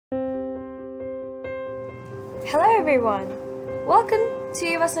Hello everyone! Welcome to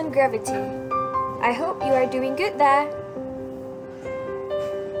Yuvasun Gravity. I hope you are doing good there.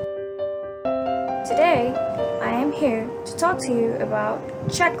 Today, I am here to talk to you about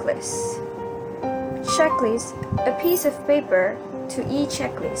checklists. Checklist, a piece of paper to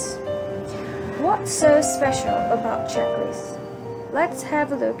e-checklist. What's so special about checklists? Let's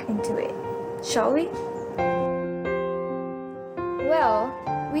have a look into it, shall we? Well,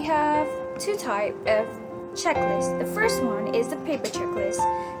 we have two types of checklist. The first one is the paper checklist.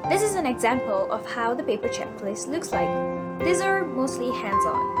 This is an example of how the paper checklist looks like. These are mostly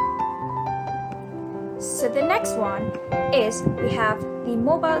hands-on. So the next one is we have the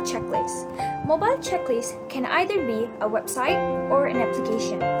mobile checklist. Mobile checklist can either be a website or an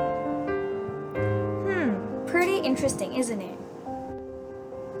application. Pretty interesting, isn't it?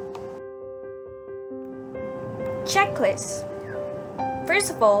 Checklist.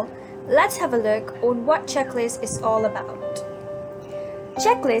 First of all, let's have a look on what checklist is all about.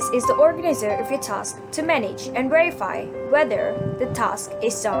 Checklist is the organizer of your task to manage and verify whether the task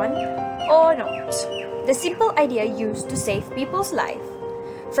is done or not. The simple idea used to save people's life.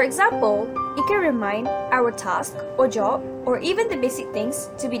 For example, it can remind our task or job or even the basic things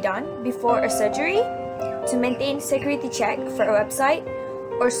to be done before a surgery, to maintain security check for a website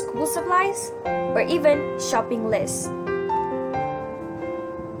or school supplies, or even shopping lists.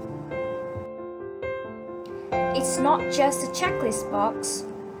 It's not just a checklist box.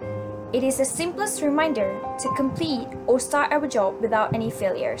 It is the simplest reminder to complete or start our job without any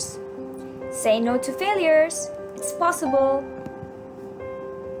failures. Say no to failures. It's possible.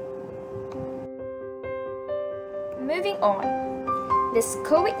 Moving on. This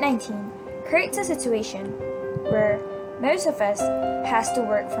COVID-19 creates a situation where most of us has to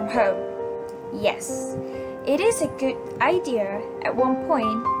work from home. Yes, it is a good idea at one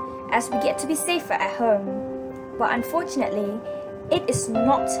point as we get to be safer at home. But unfortunately, it is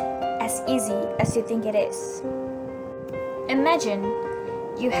not as easy as you think it is. Imagine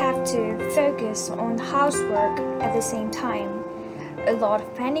you have to focus on housework at the same time. A lot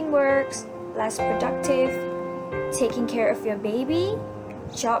of planning works, less productive, taking care of your baby,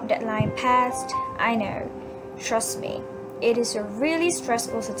 job deadline passed. I know, trust me, it is a really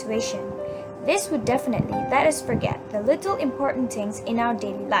stressful situation. This would definitely let us forget the little important things in our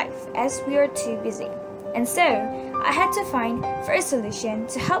daily life as we are too busy. And so, I had to find for a solution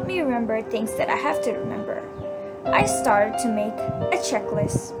to help me remember things that I have to remember. I started to make a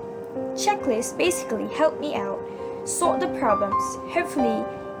checklist. Checklists basically help me out, sort the problems. Hopefully,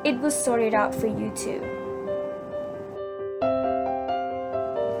 it will sort it out for you too.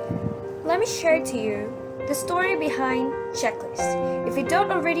 Let me share to you the story behind checklist. If you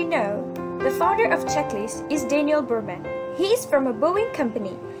don't already know, the founder of checklist is Daniel Boorman. He is from a Boeing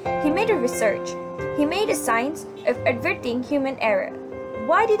company. He made a research. He made a science of averting human error.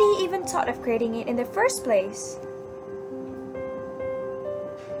 Why did he even thought of creating it in the first place?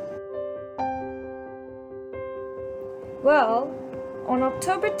 Well, on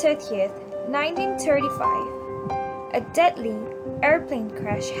October 30th, 1935, a deadly airplane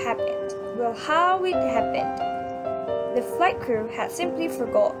crash happened. Well, how it happened? The flight crew had simply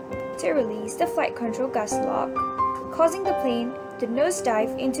forgot to release the flight control gas lock, causing the plane to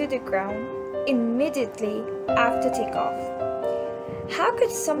nosedive into the ground immediately after takeoff. How could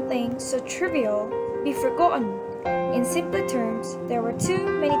something so trivial be forgotten? In simple terms, there were too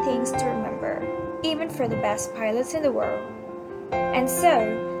many things to remember, even for the best pilots in the world. And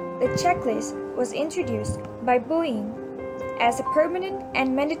so, the checklist was introduced by Boeing as a permanent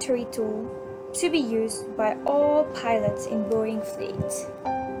and mandatory tool to be used by all pilots in Boeing fleet.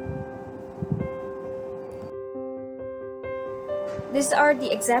 These are the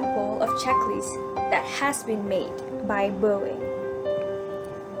example of checklists that has been made by Boeing.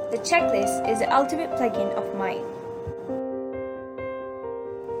 The checklist is the ultimate plugin of mine.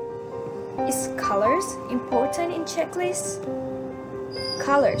 Is colors important in checklists?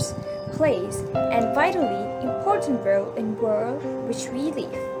 Colors plays a vitally important role in the world which we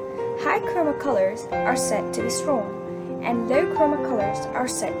live. High chroma colors are said to be strong, and low chroma colors are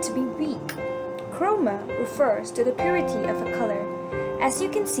said to be weak. Chroma refers to the purity of a color. As you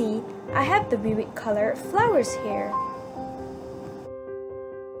can see, I have the vivid color flowers here.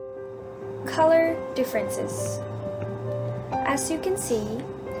 Color differences. As you can see,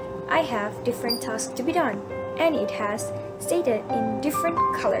 I have different tasks to be done, and it has stated in different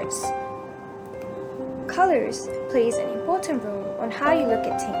colors. Colors plays an important role on how you look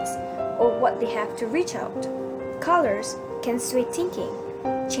at things or what they have to reach out. Colors can sway thinking,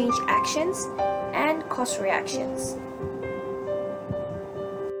 change actions, and cause reactions.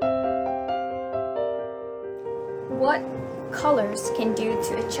 what colors can do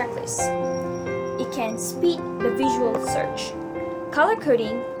to a checklist. It can speed the visual search. Color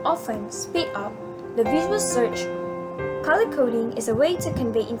coding often speed up the visual search. Color coding is a way to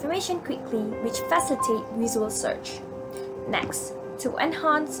convey information quickly which facilitate visual search. Next, to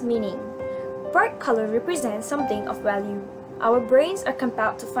enhance meaning. Bright color represents something of value. Our brains are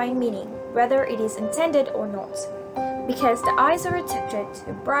compelled to find meaning, whether it is intended or not. Because the eyes are attracted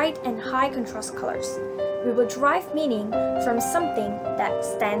to bright and high contrast colors, we will derive meaning from something that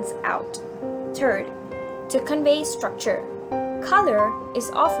stands out. Third, to convey structure. Color is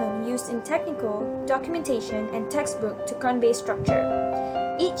often used in technical documentation and textbook to convey structure.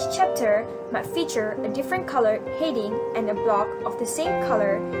 Each chapter might feature a different color heading, and a block of the same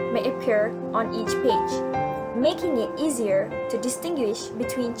color may appear on each page, making it easier to distinguish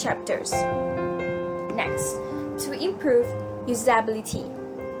between chapters. Next, to improve usability.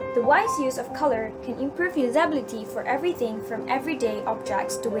 The wise use of color can improve usability for everything from everyday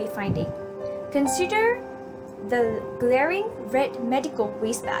objects to wayfinding. Consider the glaring red medical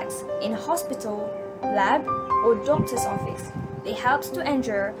waste bags in a hospital, lab, or doctor's office. It helps to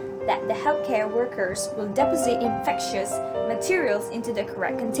ensure that the healthcare workers will deposit infectious materials into the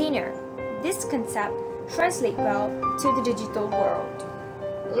correct container. This concept translates well to the digital world.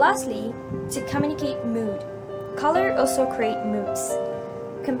 Lastly, to communicate mood. Color also creates moods.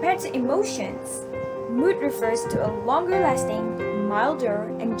 Compared to emotions, mood refers to a longer-lasting,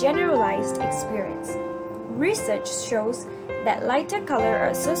 milder, and generalized experience. Research shows that lighter colors are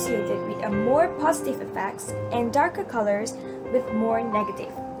associated with a more positive effects and darker colors with more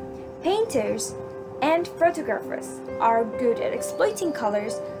negative. Painters and photographers are good at exploiting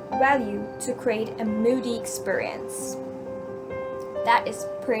colors value to create a moody experience. That is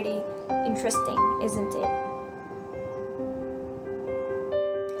pretty interesting, isn't it?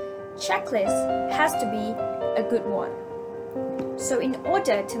 Checklist has to be a good one. So in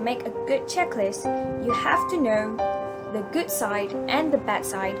order to make a good checklist, you have to know the good side and the bad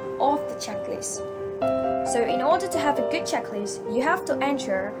side of the checklist. So in order to have a good checklist, you have to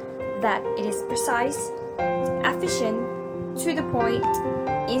ensure that it is precise, efficient, to the point,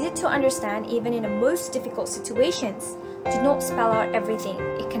 easy to understand even in the most difficult situations. Do not spell out everything,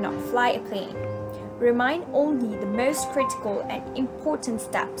 it cannot fly a plane. Remind only the most critical and important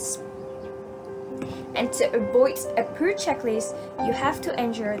steps. And to avoid a poor checklist, you have to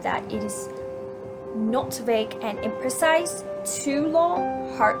ensure that it is not vague and imprecise, too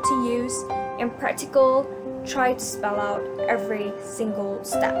long, hard to use, impractical. Try to spell out every single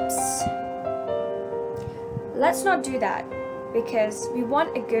steps. Let's not do that, because we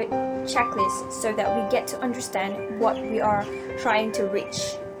want a good checklist so that we get to understand what we are trying to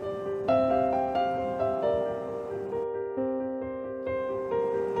reach.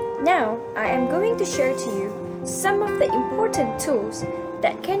 Now, I am going to share to you some of the important tools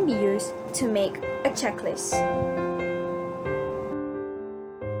that can be used to make a checklist.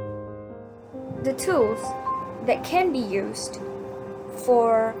 The tools that can be used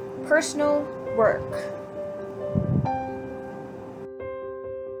for personal work.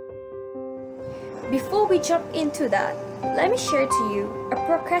 Before we jump into that, let me share to you a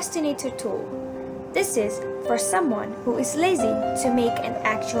procrastinator tool. This is for someone who is lazy to make an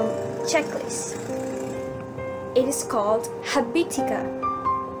actual checklist. It is called Habitica.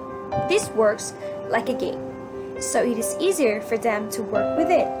 This works like a game, so it is easier for them to work with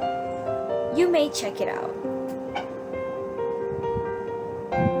it. You may check it out.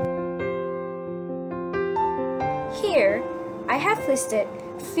 Here, I have listed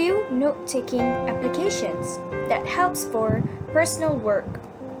few note-taking applications that helps for personal work.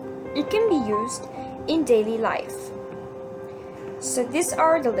 It can be used in daily life. So these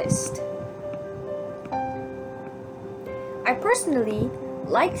are the list. I personally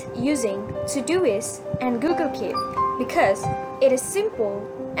like using Todoist and Google Keep because it is simple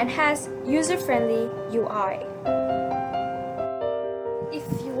and has user-friendly UI. If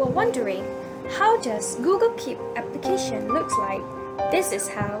you were wondering how does Google Keep application looks like, this is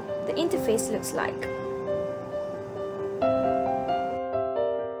how the interface looks like.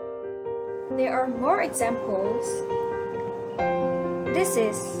 There are more examples. This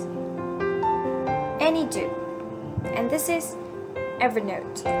is AnyDo, and this is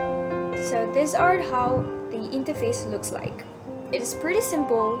Evernote. So these are how the interface looks like. It is pretty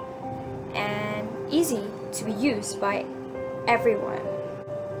simple and easy to be used by everyone.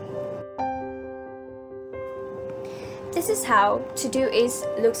 This is how Todoist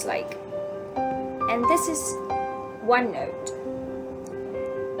looks like, and this is OneNote.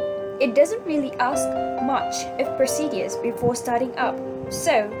 It doesn't really ask much of procedures before starting up,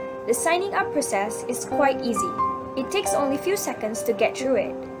 so the signing up process is quite easy. It takes only few seconds to get through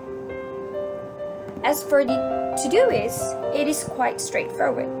it. As for the to-do list, it is quite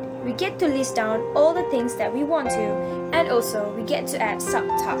straightforward. We get to list down all the things that we want to, and also we get to add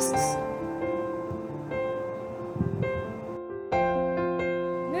subtasks.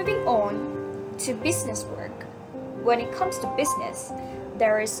 Moving on to business work. When it comes to business,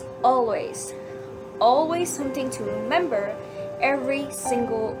 there is always something to remember every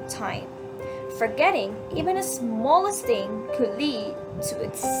single time. Forgetting even the smallest thing could lead to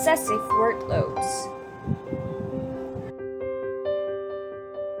excessive workloads.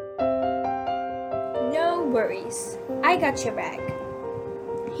 No worries, I got your back.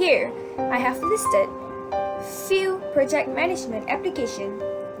 Here, I have listed few project management applications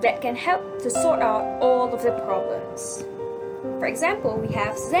that can help to sort out all of the problems. For example, we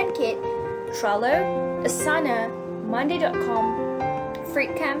have ZenKit, Trello, Asana, Monday.com,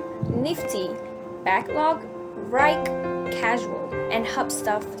 FreeCamp, Nifty, Backlog, Rike, Casual, and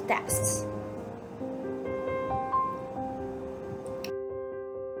HubStuff tasks.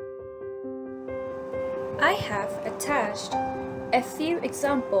 I have attached a few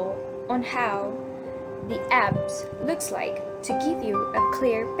examples on how the apps looks like to give you a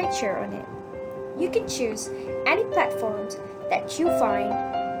clear picture on it. You can choose any platforms that you find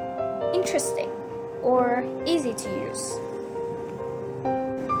interesting or easy to use.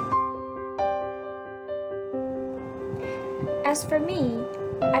 As for me,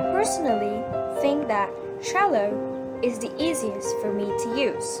 I personally think that Trello is the easiest for me to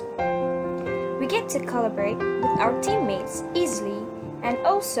use. We get to collaborate with our teammates easily and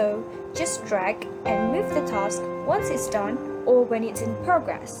also just drag and move the task once it's done or when it's in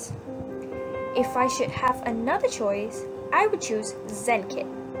progress. If I should have another choice, I would choose ZenKit.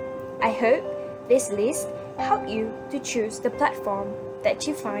 I hope this list helps you to choose the platform that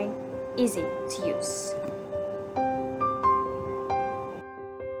you find easy to use.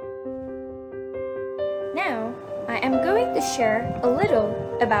 Now, I am going to share a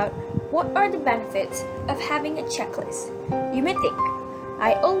little about what are the benefits of having a checklist. You may think,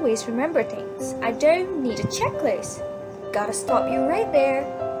 I always remember things. I don't need a checklist. Gotta stop you right there.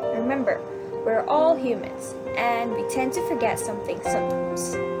 Remember, we're all humans and we tend to forget something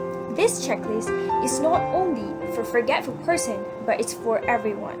sometimes. This checklist is not only for forgetful person, but it's for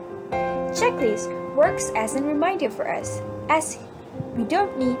everyone. Checklist works as a reminder for us, as we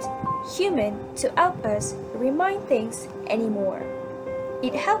don't need human to help us remind things anymore.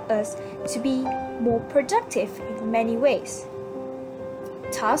 It helps us to be more productive in many ways.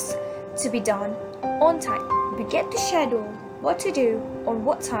 Tasks to be done on time. We get to schedule what to do on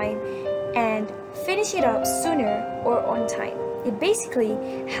what time and finish it up sooner or on time. It basically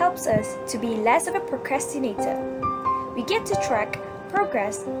helps us to be less of a procrastinator. We get to track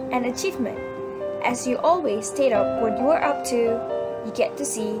progress and achievement. As you always state up what you are up to, you get to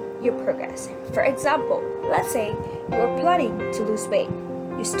see your progress. For example, let's say you are planning to lose weight.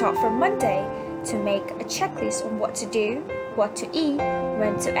 You start from Monday to make a checklist on what to do, what to eat,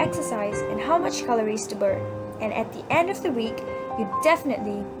 when to exercise, and how much calories to burn. And at the end of the week, you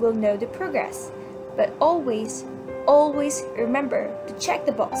definitely will know the progress. But always remember to check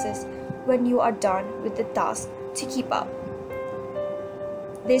the boxes when you are done with the task to keep up.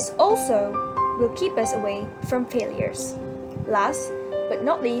 This also will keep us away from failures. Last but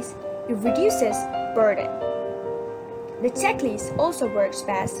not least, it reduces burden. The checklist also works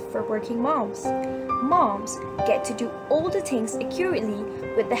best for working moms. Moms get to do all the things accurately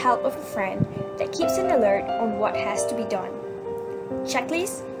with the help of a friend that keeps an alert on what has to be done.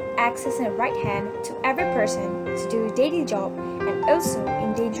 Checklist acts as a right hand to every person to do a daily job and also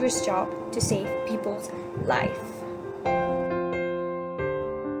in dangerous job to save people's life.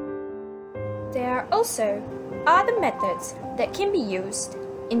 There are also other methods that can be used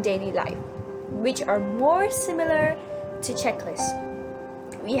in daily life, which are more similar to checklists.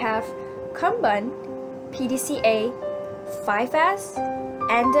 We have Kanban, PDCA, 5S,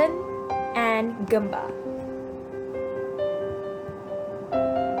 Anden, and Gemba.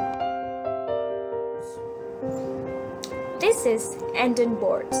 This is Anden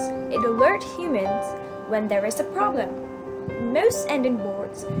boards. It alerts humans when there is a problem. Most Anden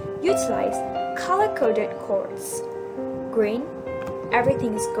boards utilize color-coded codes. Green,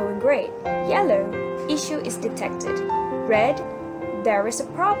 everything is going great. Yellow, issue is detected. Red, there is a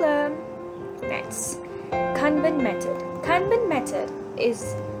problem. Next, Kanban method. Kanban method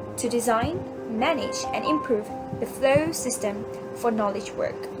is to design, manage, and improve the flow system for knowledge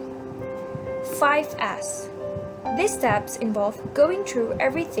work. 5S. These steps involve going through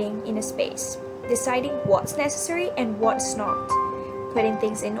everything in a space, deciding what's necessary and what's not, putting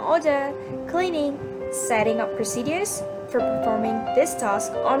things in order, cleaning, setting up procedures for performing this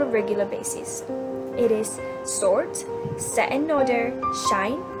task on a regular basis. It is sort, set in order,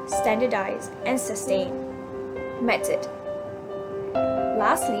 shine, standardize, and sustain. Method.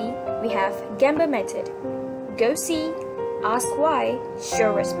 Lastly, we have Gemba method. Go see, ask why,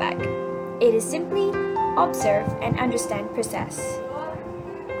 show respect. It is simply observe and understand process.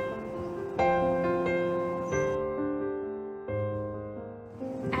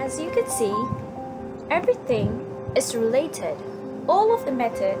 As you can see, everything is related. All of the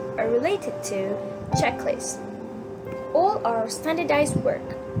methods are related to checklists. All are standardized work,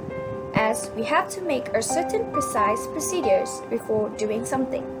 as we have to make a certain precise procedures before doing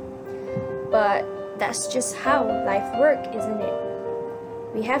something. But that's just how life works, isn't it?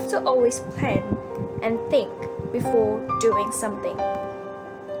 We have to always plan and think before doing something.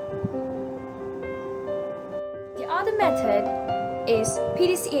 The other method is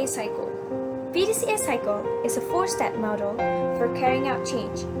PDCA cycle. PDCA cycle is a 4-step model for carrying out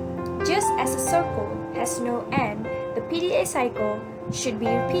change. Just as a circle has no end, the PDCA cycle should be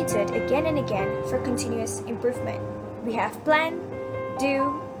repeated again and again for continuous improvement. We have plan,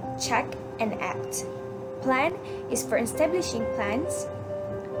 do, check, and act. Plan is for establishing plans.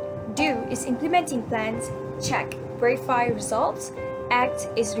 Do is implementing plans. Check, verify results. Act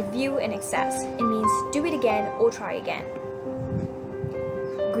is review and assess. It means do it again or try again.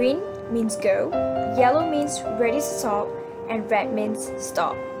 Green means go, yellow means ready to stop, and red means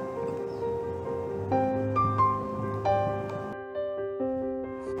stop.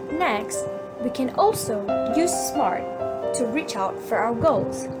 Next, we can also use SMART to reach out for our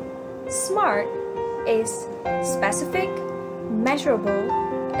goals. SMART is specific, measurable,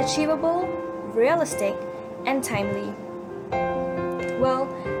 achievable, realistic, and timely. Well,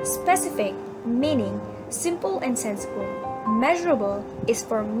 specific meaning simple and sensible. Measurable is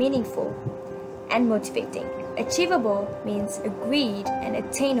for meaningful and motivating. Achievable means agreed and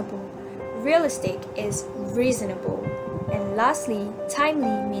attainable. Realistic is reasonable. And lastly,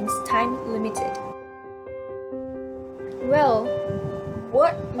 timely means time limited. Well,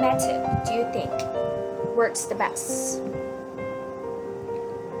 what method do you think works the best?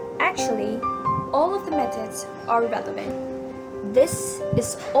 Actually, all of the methods are relevant. This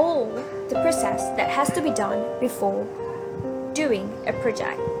is all the process that has to be done before doing a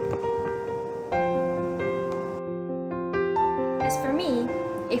project. As for me,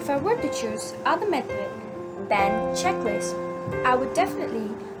 if I were to choose other method than checklist, I would definitely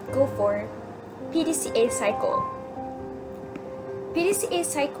go for PDCA cycle. PDCA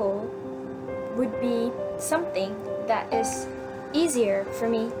cycle would be something that is easier for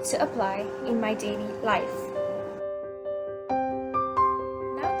me to apply in my daily life.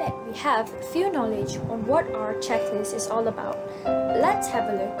 Now that we have a few knowledge on what our checklist is all about, let's have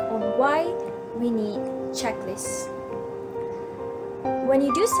a look on why we need checklists. When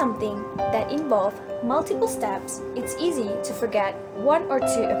you do something that involves multiple steps, it's easy to forget one or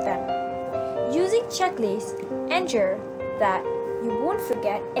two of them. Using checklists ensure that you won't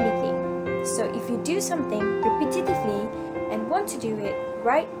forget anything. So if you do something repetitively and want to do it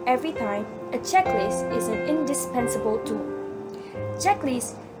right every time, a checklist is an indispensable tool.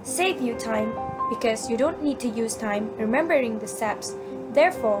 Checklists save you time because you don't need to use time remembering the steps.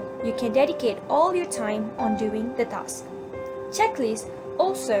 Therefore, you can dedicate all your time on doing the task. Checklists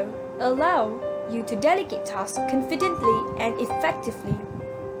also allow you to delegate tasks confidently and effectively.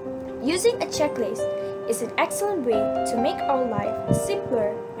 Using a checklist is an excellent way to make our life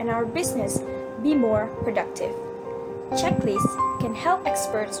simpler and our business be more productive. Checklists can help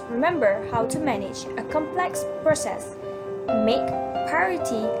experts remember how to manage a complex process, make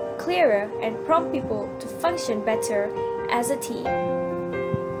priority clearer, and prompt people to function better as a team.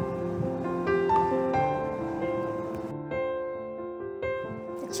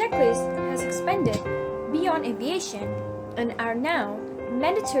 The checklist has expanded beyond aviation and are now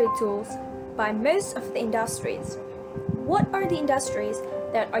mandatory tools by most of the industries. What are the industries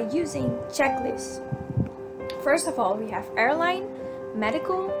that are using checklists? First of all, we have airline,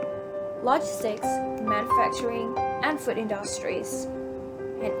 medical, logistics, manufacturing, and food industries,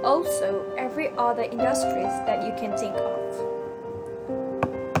 and also every other industries that you can think of.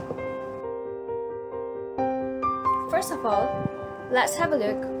 First of all, let's have a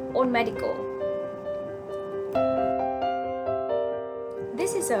look on medical.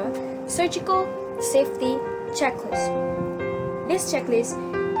 This is a surgical safety checklist. This checklist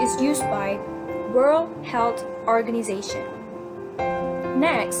is used by World Health Organization.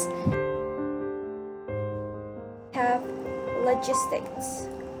 Next, we have logistics.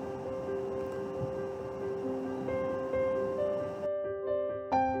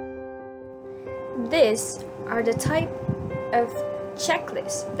 These are the type of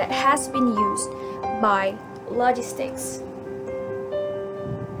checklists that has been used by logistics.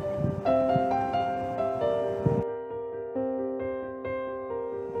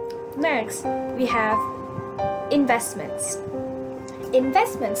 Next, we have investments.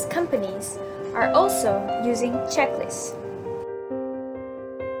 Investments companies are also using checklists.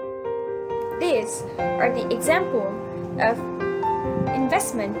 These are the example of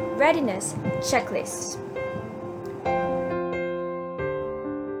investment readiness checklists.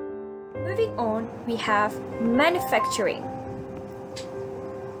 Moving on, we have manufacturing.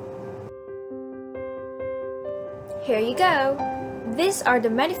 Here you go. These are the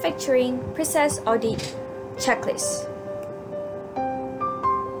manufacturing process audit checklists.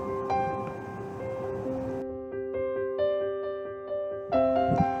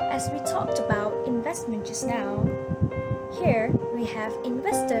 As we talked about investment just now, here we have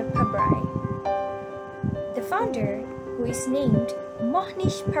investor Pabrai. The founder, who is named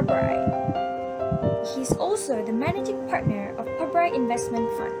Mohnish Pabrai. He's also the managing partner of Pabrai Investment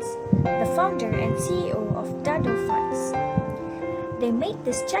Funds, the founder and CEO of Dado Funds. They made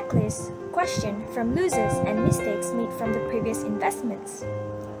this checklist question from losses and mistakes made from the previous investments.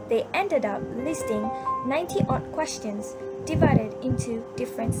 They ended up listing 90-odd questions divided into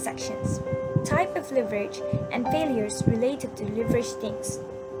different sections, type of leverage and failures related to leverage things.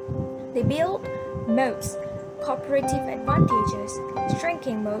 They built moats, cooperative advantages,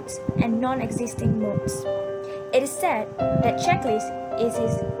 shrinking moats, and non-existing moats. It is said that checklist is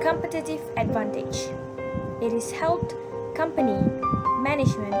his competitive advantage. It has helped company,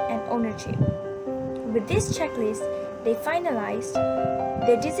 management, and ownership. With this checklist, they finalized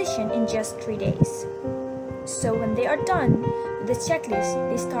their decision in just 3 days. So when they are done with the checklist,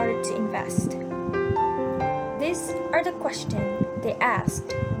 they started to invest. These are the questions they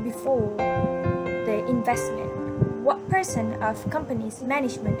asked before the investment. What % of company's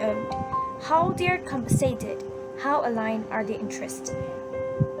management owned? How they are compensated? How aligned are their interests?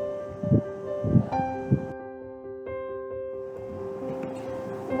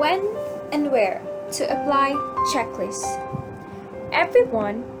 When and where to apply checklists.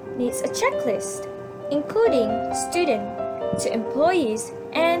 Everyone needs a checklist, including students, to employees,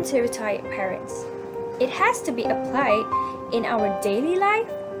 and to retired parents. It has to be applied in our daily life,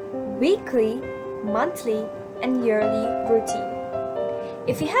 weekly, monthly, and yearly routine.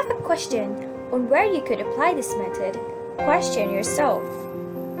 If you have a question on where you could apply this method, question yourself.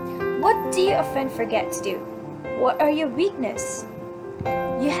 What do you often forget to do? What are your weaknesses?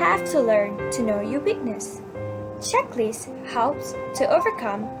 You have to learn to know your weakness. Checklist helps to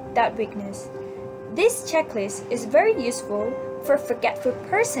overcome that weakness. This checklist is very useful for forgetful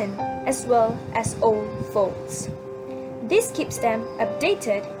person as well as old folks. This keeps them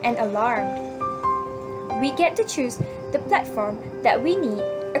updated and alarmed. We get to choose the platform that we need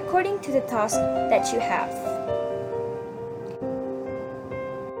according to the task that you have.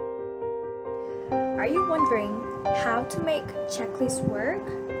 Are you wondering how to make checklists work?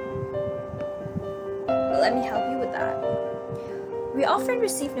 Let me help you with that. We often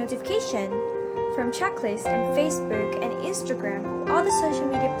receive notification from checklists on Facebook and Instagram or other social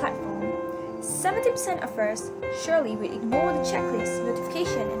media platforms. 70% of us surely will ignore the checklist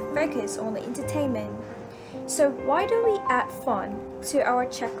notification and focus on the entertainment. So why don't we add fun to our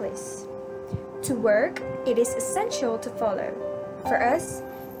checklist? To work, it is essential to follow. For us,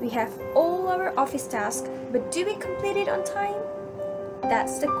 we have all our office tasks, but do we complete it on time?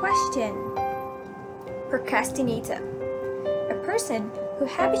 That's the question. Procrastinator. A person who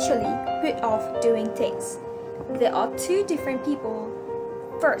habitually put off doing things. There are two different people.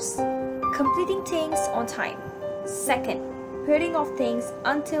 First, completing things on time. Second, putting off things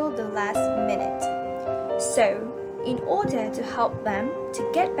until the last minute. So, in order to help them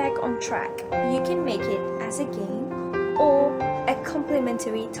to get back on track, you can make it as a game or a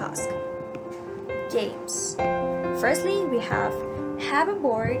complementary task. Games. Firstly, we have a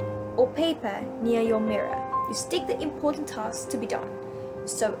board or paper near your mirror. You stick the important tasks to be done.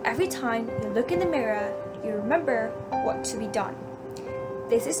 So every time you look in the mirror, you remember what to be done.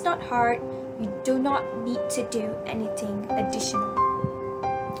 This is not hard. You do not need to do anything additional.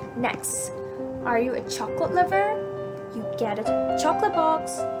 Next, are you a chocolate lover? You get a chocolate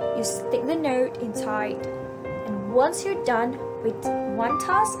box, you stick the note inside, and once you're done with one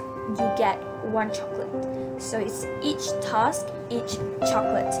task, you get one chocolate. So it's each task, each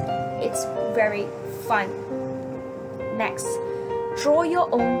chocolate. It's very fun. Next, draw your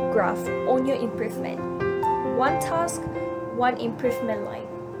own graph on your improvement. One task, one improvement line.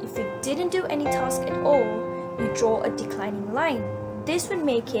 If you didn't do any task at all, you draw a declining line. this would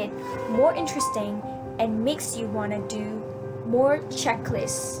make it more interesting and makes you want to do more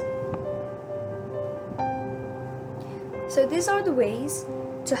checklists. So these are the ways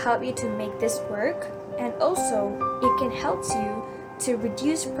to help you to make this work, and also it can help you to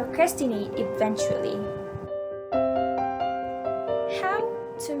reduce procrastinate eventually. How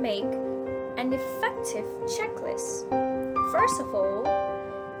to make an effective checklist? First of all,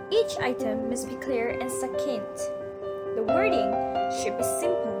 each item must be clear and succinct. The wording should be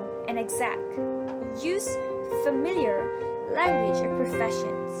simple and exact. Use familiar language or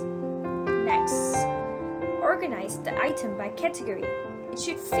professions. Next, organize the item by category. It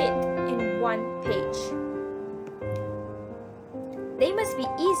should fit in one page. They must be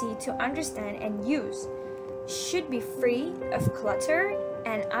easy to understand and use. Should be free of clutter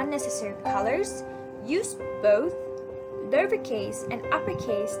and unnecessary colors. Use both lowercase and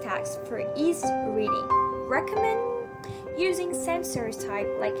uppercase tags for ease reading. Recommend using sans-serif type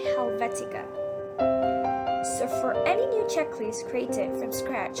like Helvetica. So for any new checklist created from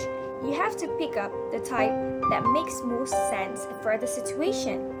scratch, you have to pick up the type that makes most sense for the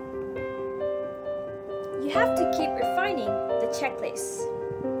situation. You have to keep refining the checklist.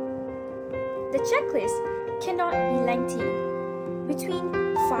 The checklist cannot be lengthy. Between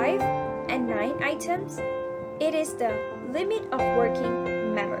 5 and 9 items, it is the limit of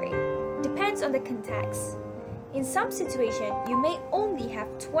working memory. Depends on the context. In some situations, you may only have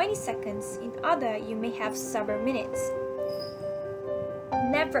 20 seconds. In other, you may have several minutes.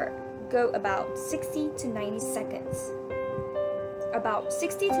 Never go about 60 to 90 seconds. About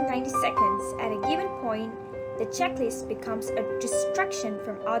 60 to 90 seconds at a given point, the checklist becomes a distraction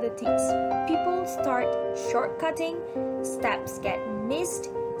from other things. People start shortcutting, steps get missed,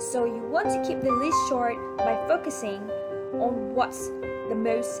 so you want to keep the list short by focusing on what's the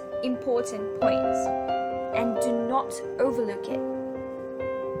most important points, and do not overlook it.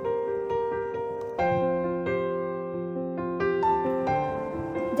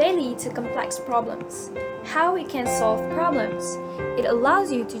 Daily to complex problems. How we can solve problems. It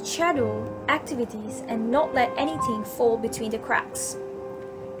allows you to schedule activities and not let anything fall between the cracks.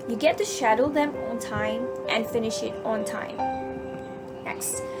 You get to schedule them on time and finish it on time.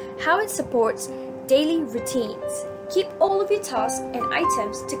 Next, how it supports daily routines. Keep all of your tasks and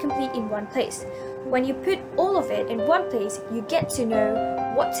items to complete in one place. When you put all of it in one place, you get to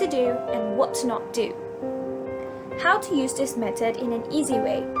know what to do and what to not do. How to use this method in an easy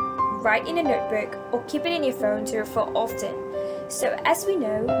way. Write in a notebook or keep it in your phone to refer often. So as we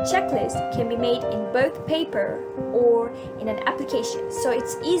know, checklists can be made in both paper or in an application, so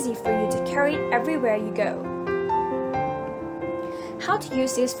it's easy for you to carry it everywhere you go. How to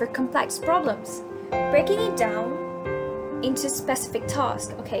use this for complex problems. Breaking it down into specific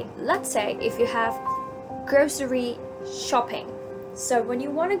tasks. Okay, let's say if you have grocery shopping. So when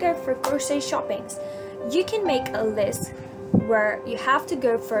you want to go for grocery shoppings, you can make a list where you have to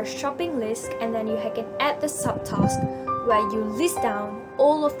go for a shopping list, and then you can add the subtask where you list down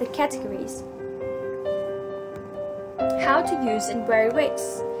all of the categories. How to use in various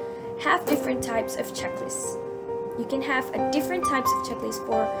ways. Have different types of checklists. You can have a different types of checklists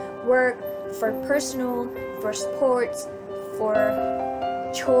for work, for personal, for sports,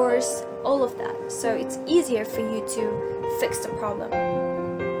 for chores, all of that. So it's easier for you to fix the problem.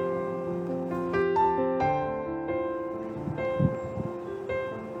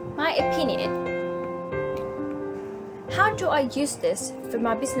 My opinion. How do I use this for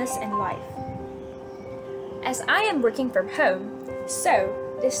my business and life? As I am working from home, so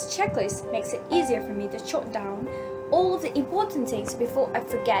this checklist makes it easier for me to jot down all of the important things before I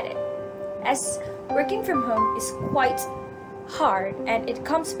forget it. As working from home is quite hard and it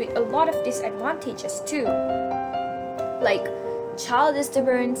comes with a lot of disadvantages too, like child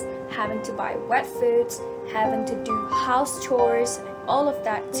disturbance, having to buy wet foods, having to do house chores, and all of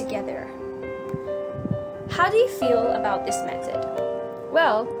that together. How do you feel about this method?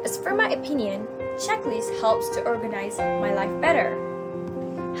 Well, as for my opinion, checklist helps to organize my life better.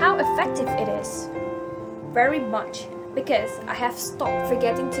 How effective it is? Very much, because I have stopped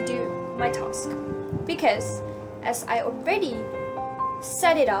forgetting to do my task. Because as I already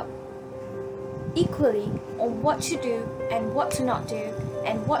set it up equally on what to do and what to not do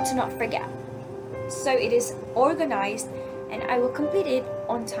and what to not forget. So it is organized and I will complete it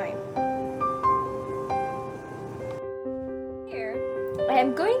on time. Here, I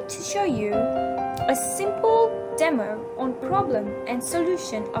am going to show you a simple demo on problem and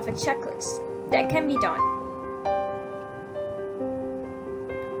solution of a checklist that can be done.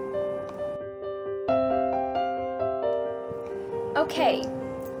 Okay,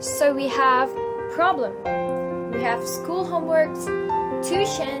 so we have problem, we we have school homeworks,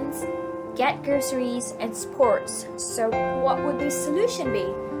 tuitions, get groceries, and sports. So what would the solution be?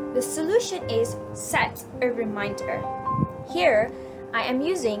 The solution is set a reminder. Here, I am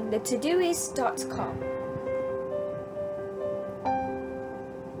using the todoist.com.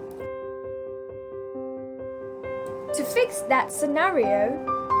 To fix that scenario,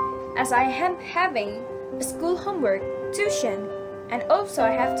 as I am having a school homework, tuition, and also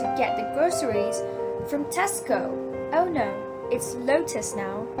I have to get the groceries from Tesco. Oh no, it's Lotus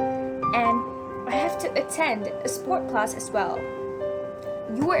now. And I have to attend a sport class as well.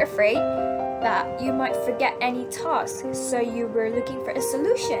 You were afraid that you might forget any task, so you were looking for a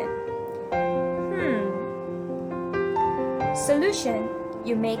solution. Solution,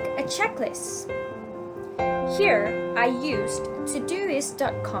 you make a checklist. Here, I used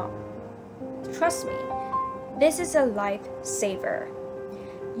todoist.com. Trust me, this is a lifesaver.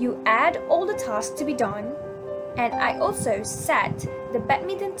 You add all the tasks to be done, and I also set the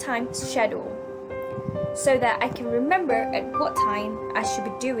badminton time schedule so that I can remember at what time I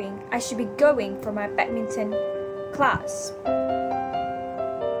should be going for my badminton class.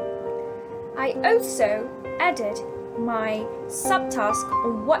 I also added my subtask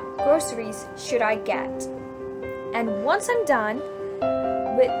on what groceries should I get. And once I'm done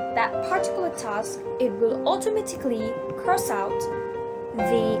with that particular task, it will automatically cross out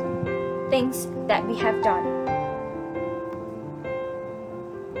the things that we have done.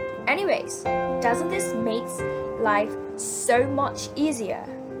 Anyways, doesn't this make life so much easier?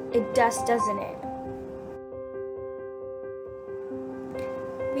 It does, doesn't it?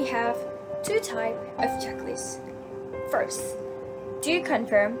 We have two types of checklists. First, do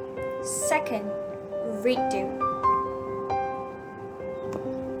confirm. Second, redo.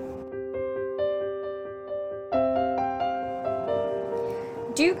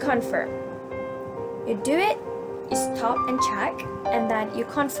 Do confirm. You do it, you stop and check, and then you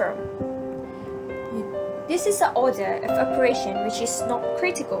confirm. This is an order of operation which is not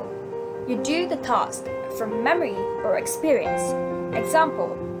critical. You do the task from memory or experience.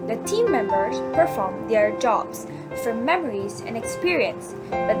 Example, the team members perform their jobs from memories and experience,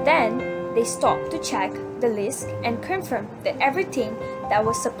 but then they stop to check the list and confirm that everything that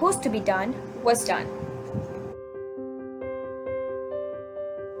was supposed to be done was done.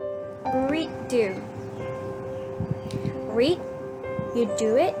 Redo. Read, you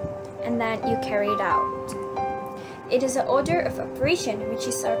do it, and then you carry it out. It is an order of operation which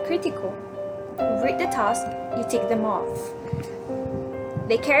is critical. Read the task, you tick them off.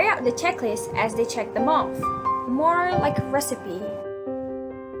 They carry out the checklist as they check them off. More like a recipe.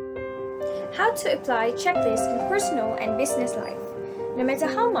 How to apply checklists in personal and business life. No matter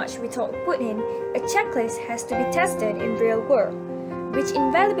how much we put in, a checklist has to be tested in real world, which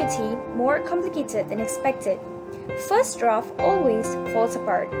invariably more complicated than expected. First draft always falls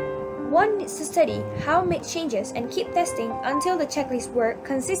apart. One needs to study how make changes and keep testing until the checklist work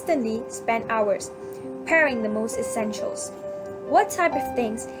consistently spend hours, pairing the most essentials. What type of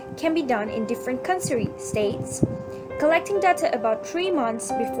things can be done in different country states? Collecting data about 3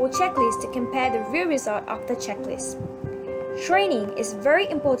 months before checklist to compare the real result of the checklist. Training is very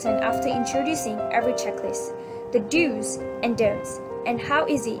important after introducing every checklist, the do's and don'ts, and how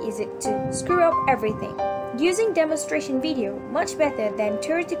easy is it to screw up everything. Using demonstration video much better than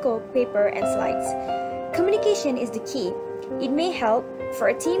theoretical paper and slides. Communication is the key. It may help for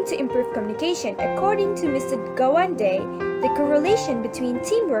a team to improve communication. According to Mr. Gawande, the correlation between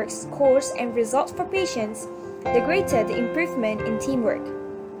teamwork scores and results for patients, the greater the improvement in teamwork,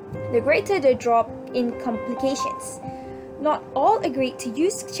 the greater the drop in complications. Not all agreed to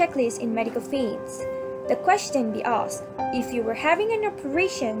use checklists in medical fields. The question be asked, if you were having an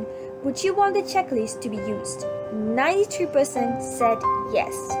operation, would you want the checklist to be used? 93% said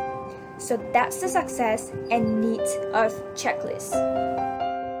yes. So that's the success and needs of checklists.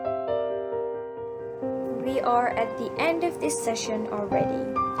 We are at the end of this session already.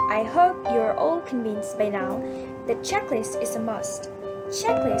 I hope you're all convinced by now that checklist is a must.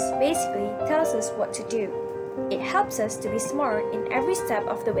 Checklist basically tells us what to do. It helps us to be smart in every step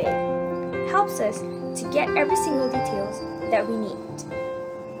of the way. Helps us to get every single details that we need.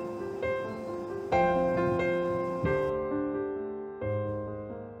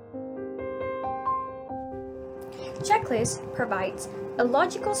 Checklist provides a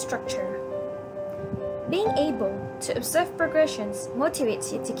logical structure. Being able to observe progressions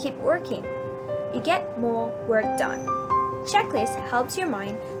motivates you to keep working. You get more work done. Checklist helps your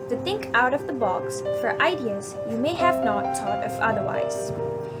mind to think out of the box for ideas you may have not thought of otherwise.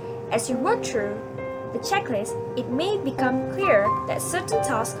 As you work through the checklist, it may become clear that certain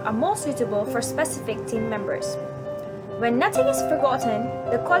tasks are more suitable for specific team members. When nothing is forgotten,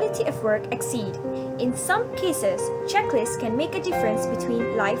 the quality of work exceeds. In some cases, checklists can make a difference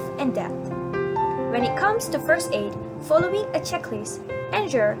between life and death. When it comes to first aid, following a checklist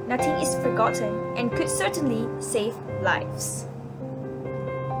ensures nothing is forgotten and could certainly save lives.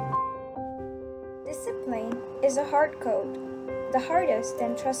 Discipline is a hard code, the hardest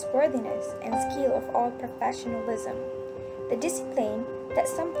than trustworthiness and skill of all professionalism. The discipline,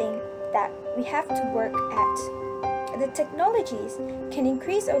 that's something that we have to work at. The technologies can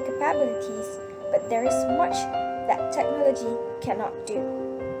increase our capabilities, but there is much that technology cannot do.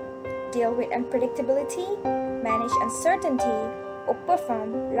 Deal with unpredictability, manage uncertainty, or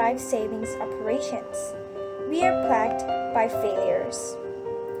perform life-saving operations. We are plagued by failures.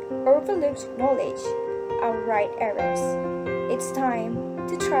 Overlooked knowledge, outright errors. It's time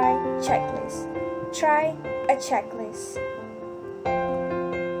to try checklist. Try a checklist.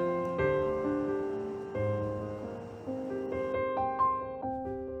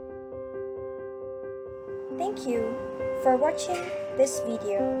 Thank you for watching this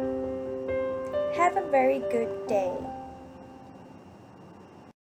video. Have a very good day.